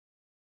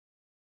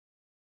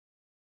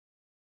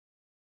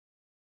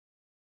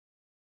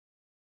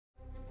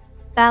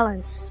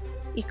balance,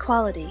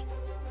 equality,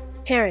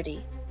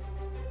 parity.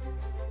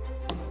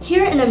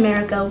 Here in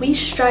America, we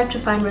strive to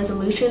find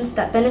resolutions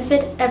that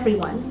benefit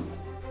everyone.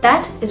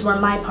 That is where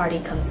my party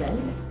comes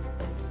in.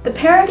 The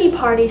Parity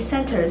Party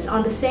centers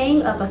on the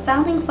saying of a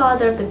founding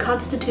father of the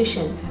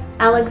Constitution,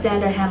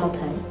 Alexander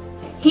Hamilton.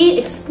 He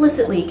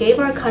explicitly gave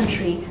our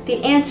country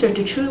the answer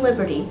to true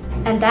liberty,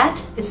 and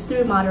that is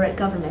through moderate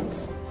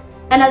governments.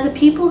 And as a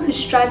people who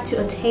strive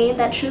to attain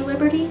that true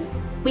liberty,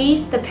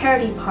 we, the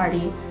Parity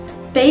Party,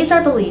 base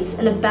our beliefs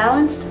in a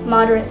balanced,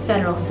 moderate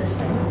federal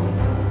system.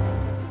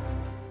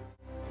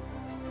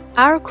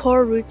 Our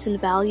core roots and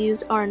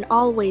values are in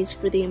all ways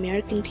for the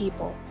American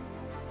people.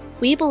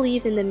 We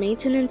believe in the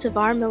maintenance of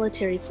our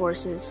military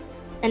forces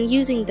and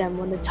using them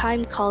when the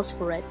time calls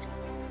for it,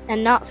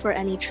 and not for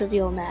any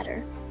trivial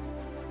matter.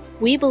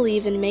 We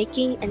believe in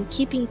making and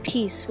keeping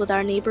peace with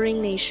our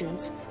neighboring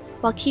nations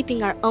while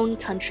keeping our own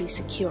country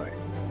secure.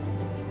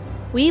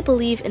 We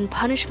believe in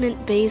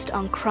punishment based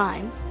on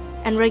crime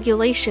and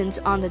regulations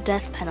on the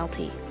death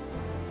penalty.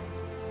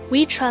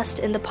 We trust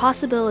in the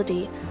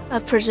possibility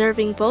of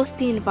preserving both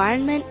the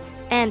environment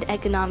and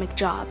economic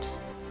jobs.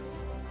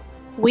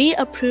 We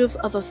approve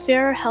of a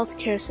fairer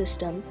healthcare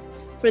system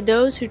for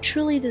those who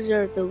truly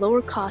deserve the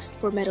lower cost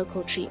for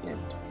medical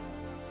treatment.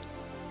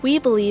 We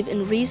believe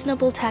in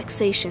reasonable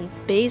taxation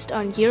based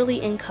on yearly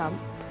income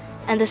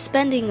and the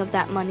spending of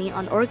that money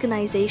on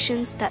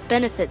organizations that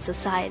benefit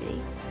society.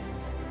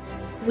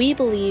 We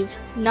believe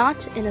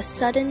not in a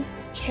sudden,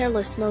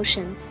 careless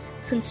motion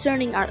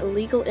concerning our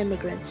illegal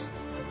immigrants,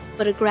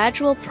 but a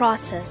gradual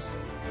process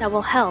that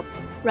will help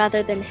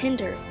rather than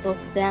hinder both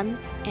them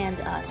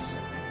and us.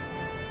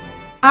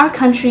 Our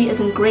country is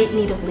in great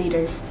need of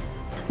leaders.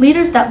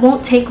 Leaders that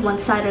won't take one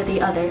side or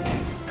the other,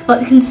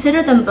 but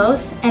consider them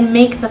both and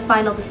make the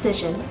final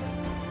decision.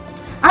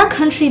 Our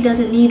country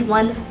doesn't need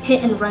one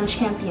hit-and-run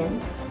champion.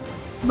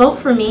 Vote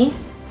for me,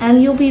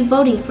 and you'll be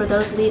voting for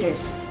those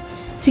leaders.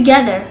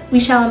 Together, we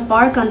shall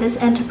embark on this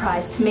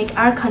enterprise to make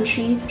our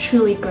country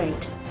truly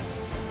great.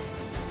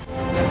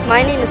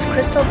 My name is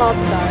Crystal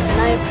Baltazar,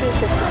 and I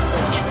approve this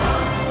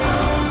message.